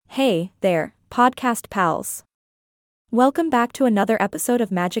Hey there, podcast pals. Welcome back to another episode of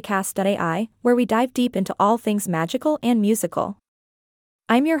Magicast.ai, where we dive deep into all things magical and musical.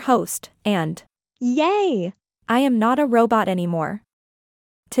 I'm your host, and Yay! I am not a robot anymore.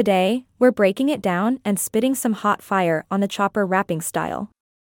 Today, we're breaking it down and spitting some hot fire on the chopper rapping style.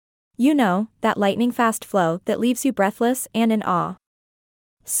 You know, that lightning-fast flow that leaves you breathless and in awe.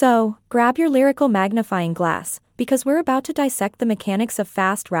 So, grab your lyrical magnifying glass, because we're about to dissect the mechanics of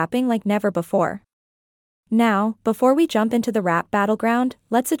fast rapping like never before. Now, before we jump into the rap battleground,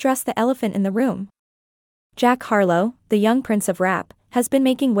 let's address the elephant in the room. Jack Harlow, the young prince of rap, has been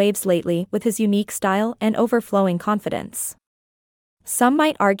making waves lately with his unique style and overflowing confidence. Some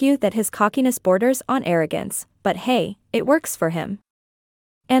might argue that his cockiness borders on arrogance, but hey, it works for him.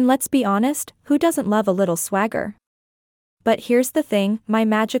 And let's be honest, who doesn't love a little swagger? But here's the thing, my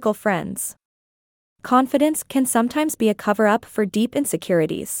magical friends. Confidence can sometimes be a cover-up for deep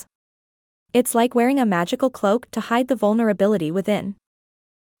insecurities. It's like wearing a magical cloak to hide the vulnerability within.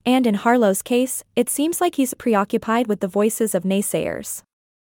 And in Harlow's case, it seems like he's preoccupied with the voices of naysayers.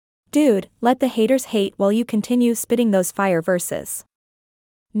 Dude, let the haters hate while you continue spitting those fire verses.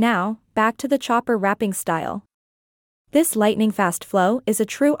 Now, back to the chopper rapping style. This lightning-fast flow is a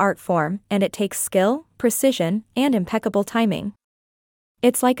true art form, and it takes skill, precision, and impeccable timing.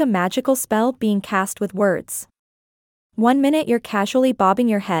 It's like a magical spell being cast with words. 1 minute you're casually bobbing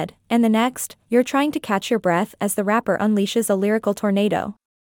your head, and the next, you're trying to catch your breath as the rapper unleashes a lyrical tornado.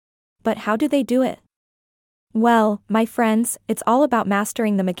 But how do they do it? Well, my friends, it's all about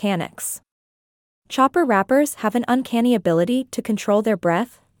mastering the mechanics. Chopper rappers have an uncanny ability to control their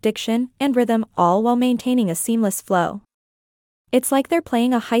breath, diction, and rhythm all while maintaining a seamless flow. It's like they're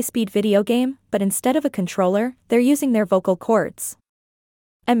playing a high-speed video game, but instead of a controller, they're using their vocal cords.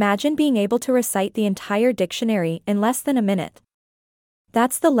 Imagine being able to recite the entire dictionary in less than a minute.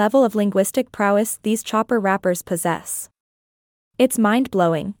 That's the level of linguistic prowess these chopper rappers possess. It's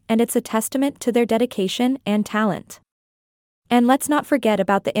mind-blowing, and it's a testament to their dedication and talent. And let's not forget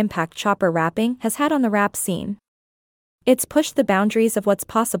about the impact chopper rapping has had on the rap scene. It's pushed the boundaries of what's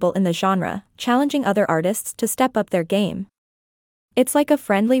possible in the genre, challenging other artists to step up their game. It's like a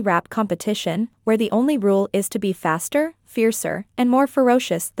friendly rap competition, where the only rule is to be faster, fiercer, and more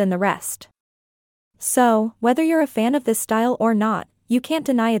ferocious than the rest. So, whether you're a fan of this style or not, you can't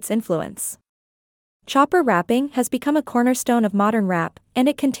deny its influence. Chopper rapping has become a cornerstone of modern rap, and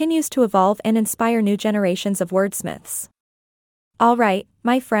it continues to evolve and inspire new generations of wordsmiths. Alright,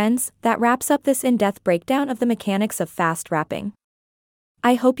 my friends, that wraps up this in-depth breakdown of the mechanics of fast rapping.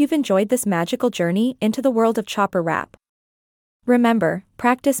 I hope you've enjoyed this magical journey into the world of chopper rap. Remember,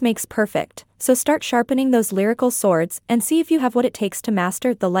 practice makes perfect, so start sharpening those lyrical swords and see if you have what it takes to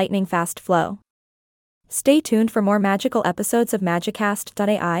master the lightning-fast flow. Stay tuned for more magical episodes of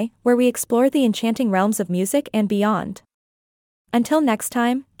Magicast.ai, where we explore the enchanting realms of music and beyond. Until next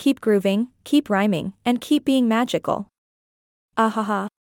time, keep grooving, keep rhyming, and keep being magical. Ahaha.